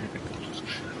pleasant? Can I go pleasant?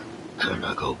 Can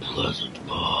I go pleasant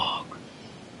park?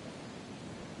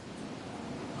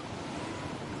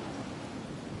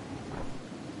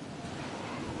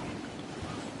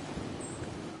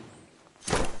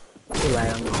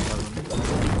 I'm not pleasant.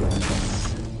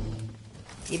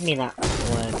 Give me that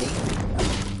worthy.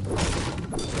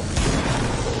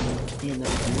 Yeah,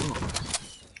 that's not.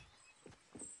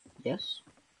 Yes?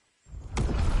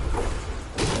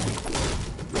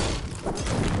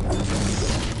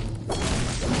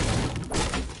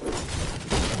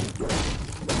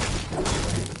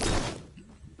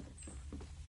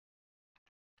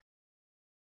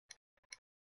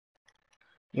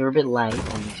 You're a bit late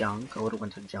on junk. I would've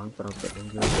went to junk, but I was a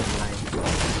bit late.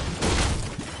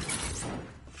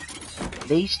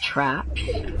 These traps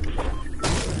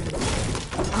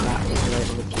are actually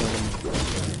able to kill them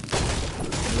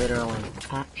literally,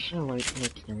 absolutely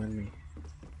killing me.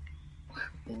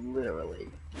 Literally.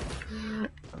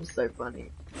 I'm so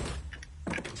funny.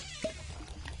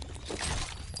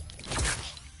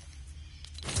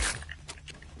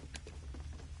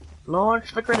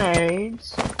 Launch the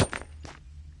grenades.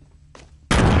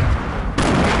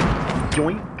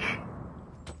 Yoink.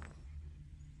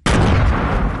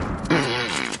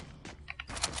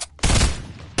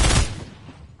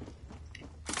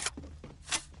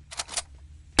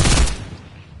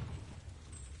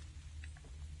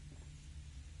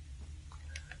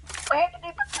 Where did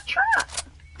he put the trap?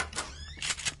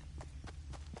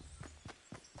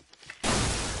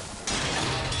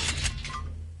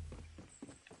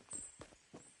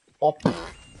 Oh.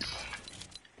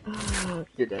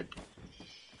 You're dead.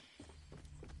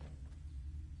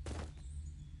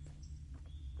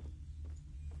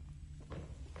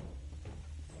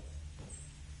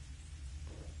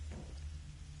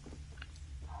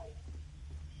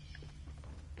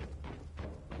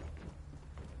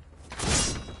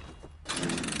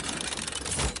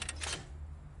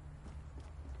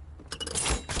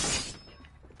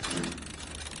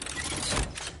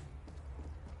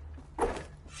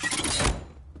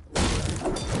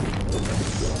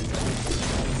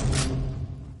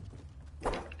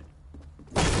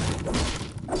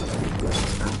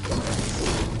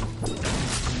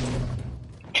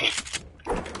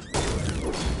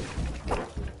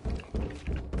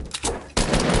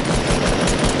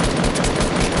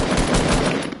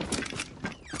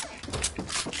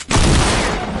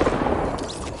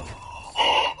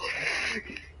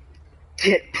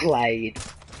 Get played.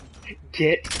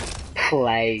 Get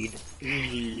played.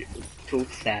 Little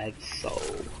sad soul.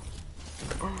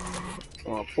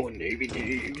 Oh, poor newbie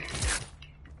noob.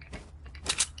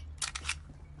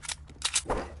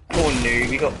 Poor noob,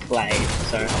 he got played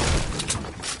so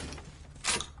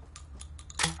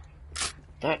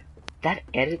hard. That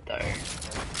edit though.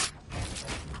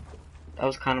 That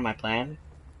was kind of my plan.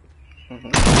 Don't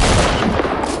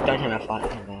hit my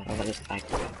fight him bad. I was just like,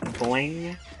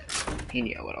 boing. He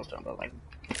knew what I was doing, but like,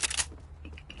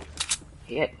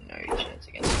 he had no chance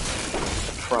against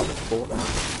the proper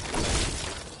Fortnite.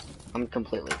 I'm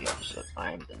completely the opposite.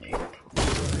 I am the noob.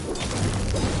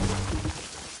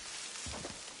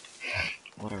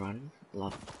 What a run.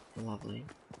 Lovely.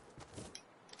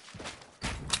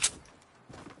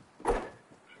 Of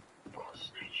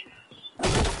course, nature.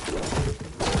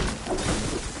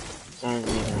 Sounds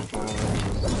even that far away.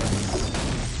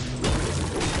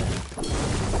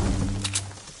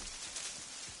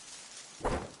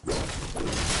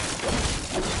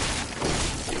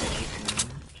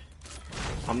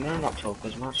 I'm gonna not talk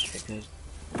as much because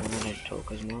I'm gonna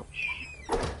talk as much.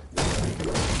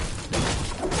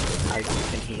 I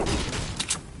can hear you. I'm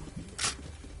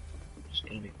just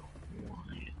gonna be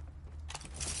quiet.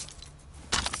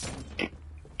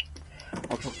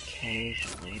 I'll talk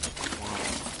occasionally, but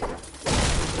quiet.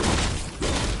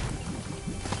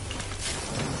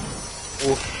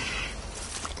 Oof.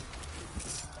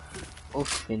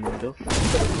 Oof and doof.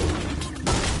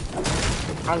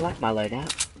 I like my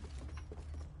loadout.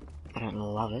 I don't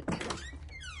love it.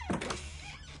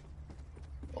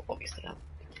 Well, obviously,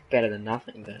 it's better than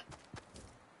nothing, but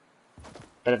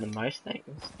better than most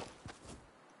things.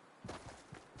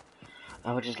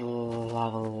 I would just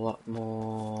love a lot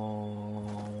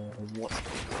more. What's the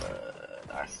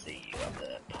word? I see you up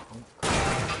there, punk.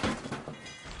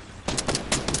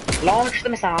 Launch the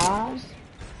missiles!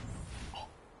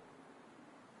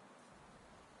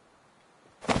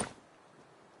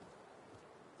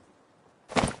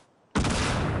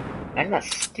 Imagine that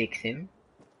sticks him.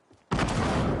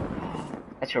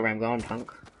 That's where I'm going,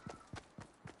 punk.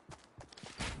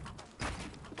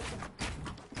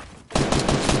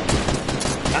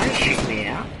 Don't shoot me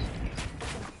out.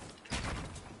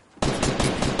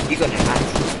 You got no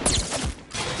mats.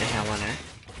 You know how I know?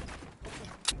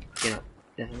 You're not.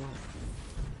 Never mind.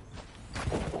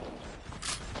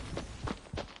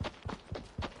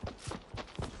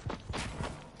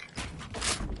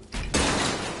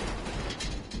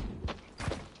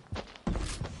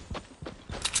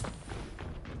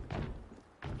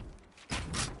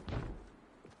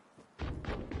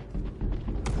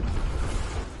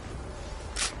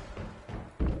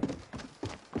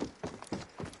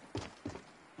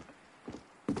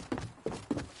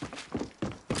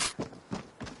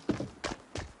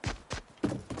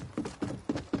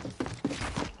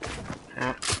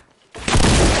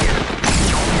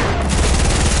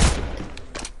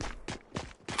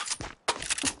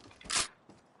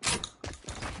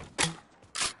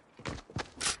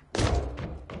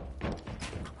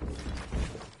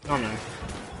 Oh no.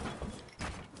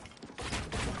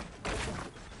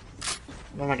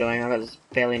 What am I doing? I've got this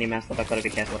barely any mass left. I've got to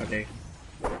be careful what I do.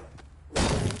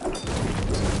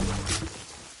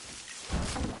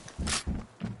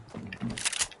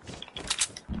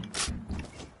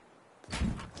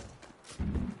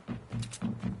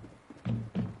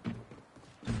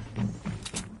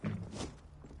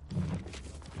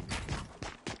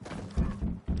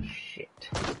 Shit.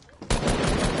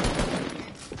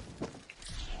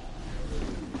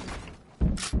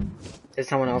 There's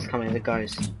someone else coming as a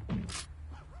ghost.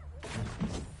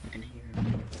 I can hear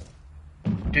him.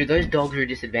 Dude, those dogs are a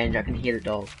disadvantage. I can hear the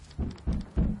dog.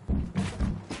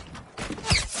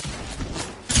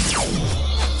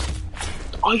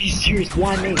 Are you serious?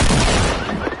 Why me?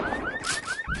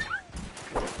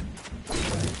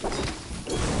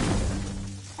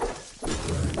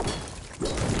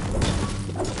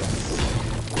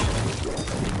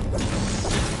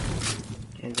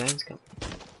 And Zane's coming.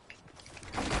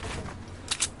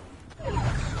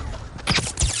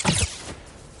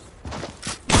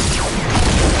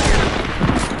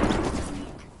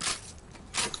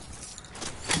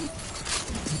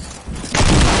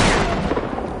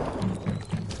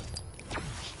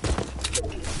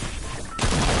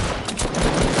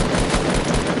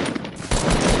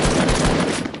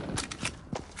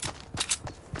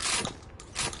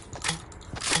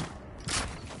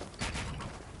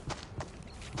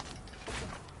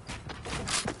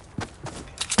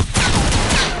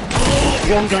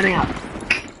 One gun out.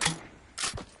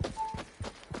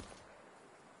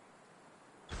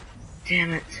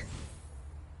 Damn it.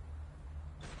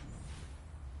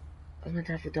 I was meant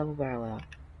to have the double barrel out.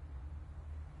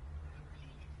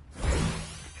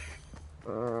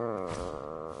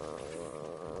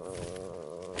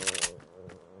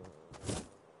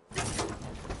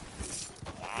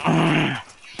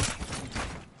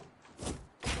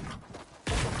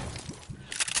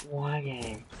 Why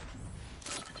game?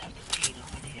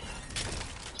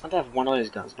 I want to have one of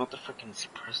those guns, not the freaking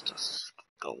suppressed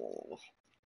skull.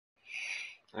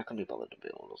 I couldn't be bothered to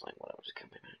build. I was like, whatever, just kill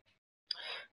me, man.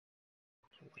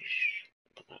 I wish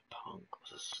that that punk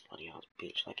was a slutty ass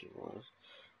bitch like he was,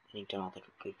 and he died like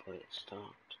a good boy at the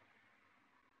start.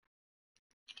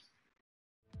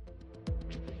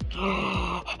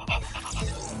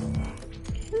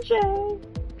 Jay!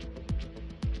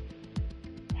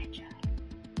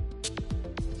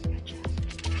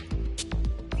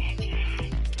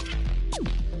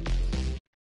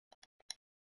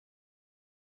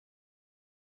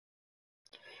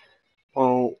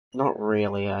 Well, not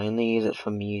really. I only use it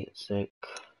for music.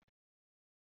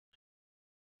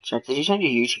 Jack, did you change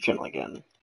your YouTube channel again?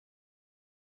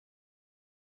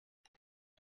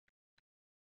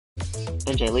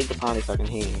 NJ, leave the party so I can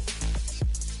hear you.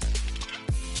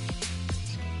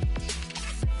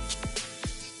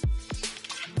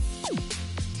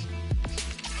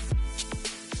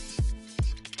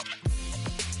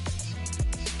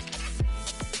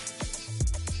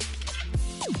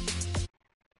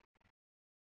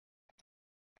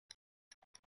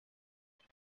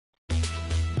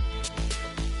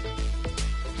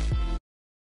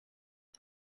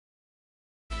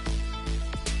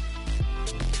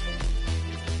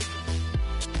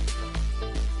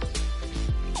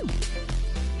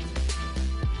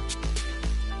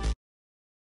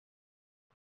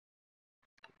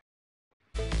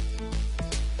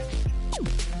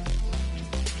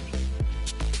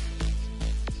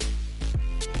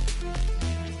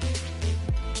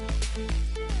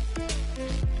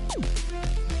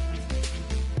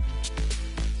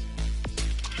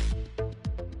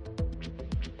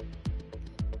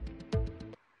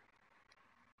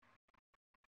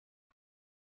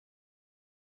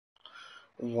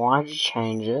 Why'd you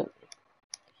change it?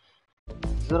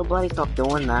 You gotta bloody stop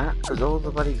doing that, because all the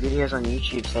bloody videos on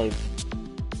YouTube say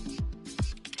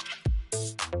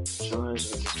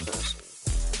joys with this person.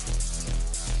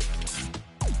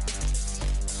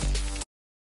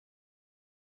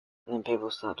 And then people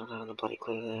start not having to bloody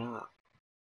clear that out.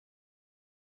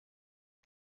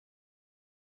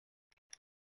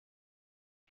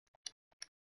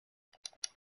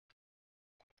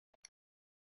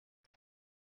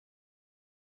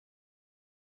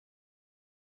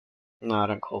 No, I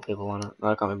don't call people on it.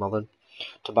 I can't be bothered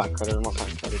to buy credit. I'm not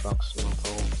paying $30 a month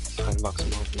or $20 a month.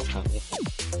 I'm not paying anything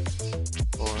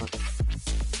for it.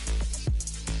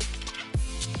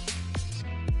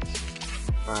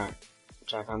 Alright,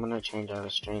 Jack, I'm gonna change over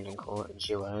stream and call it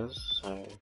duos, so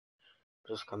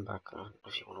just come back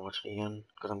if you want to watch it again,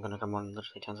 because I'm gonna come on in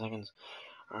literally 10 seconds.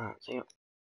 Alright, see ya.